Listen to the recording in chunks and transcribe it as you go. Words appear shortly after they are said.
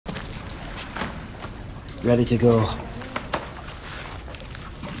Ready to go.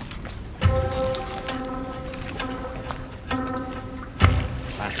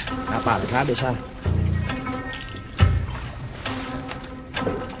 อาปากเลยครับเดชา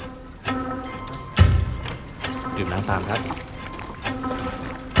ดื่มน้ำตามครับ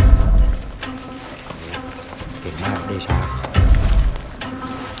เก่งมากเดชา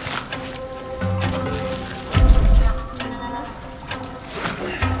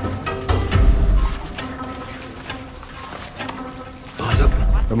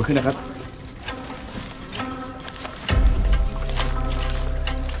เรามาขึ้นนะครับ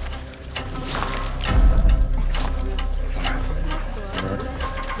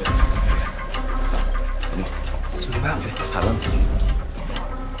ถามว่า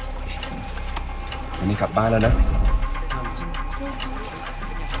วันนี้กลับบ้านแล้วนะ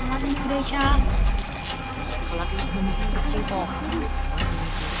เดชา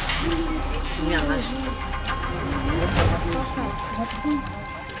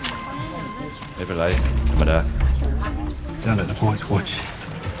ไม่เป็นไรธรรมดา Don't let the boys watch.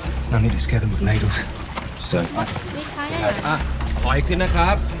 There's no need to scare them with needles. So ถอยขึ้นนะครั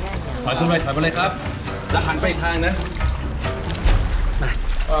บถอยขึ้นไปถอยไปเลยครับแล้วหันไปอีกทางนะ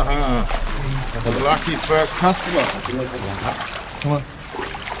The lucky first customer. Come on.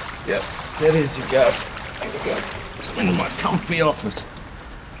 Yep, steady as you go. There we go. Into my comfy office.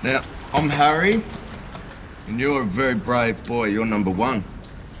 Now, I'm Harry, and you're a very brave boy. You're number one.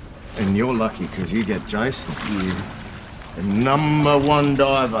 And you're lucky because you get Jason. He is the number one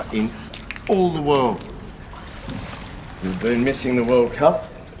diver in all the world. You've been missing the World Cup.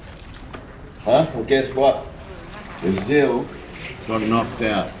 Huh? Well, guess what? Brazil got knocked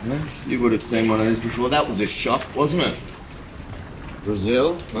out. Huh? You would have seen one of these before. That was a shock, wasn't it?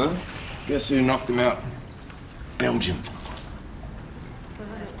 Brazil, huh? Guess who knocked them out? Belgium.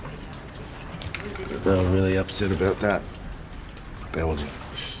 But they were really upset about that. Belgium.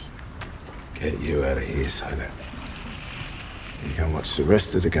 Get you out of here so that you can watch the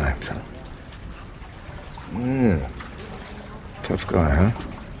rest of the game, son. Yeah. Tough guy, huh?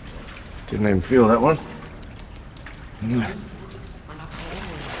 Didn't even feel that one.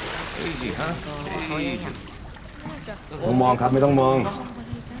 Easy, huh? Easy. ต้องมองครับไม่ต้องมอง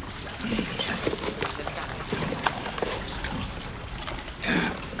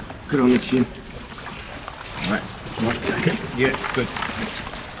Good on the chin. All right. Come on, take it. Yeah, good.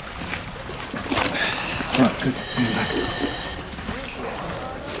 All right, good.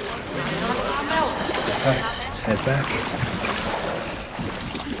 Okay, let's head back.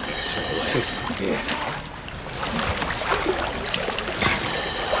 Yeah.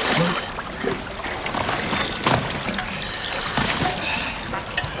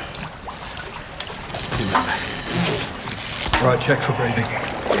 Right, check for breathing.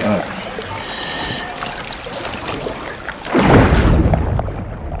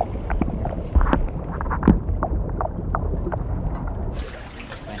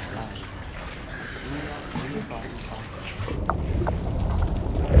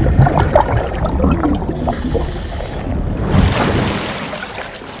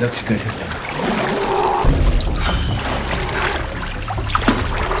 Looks good.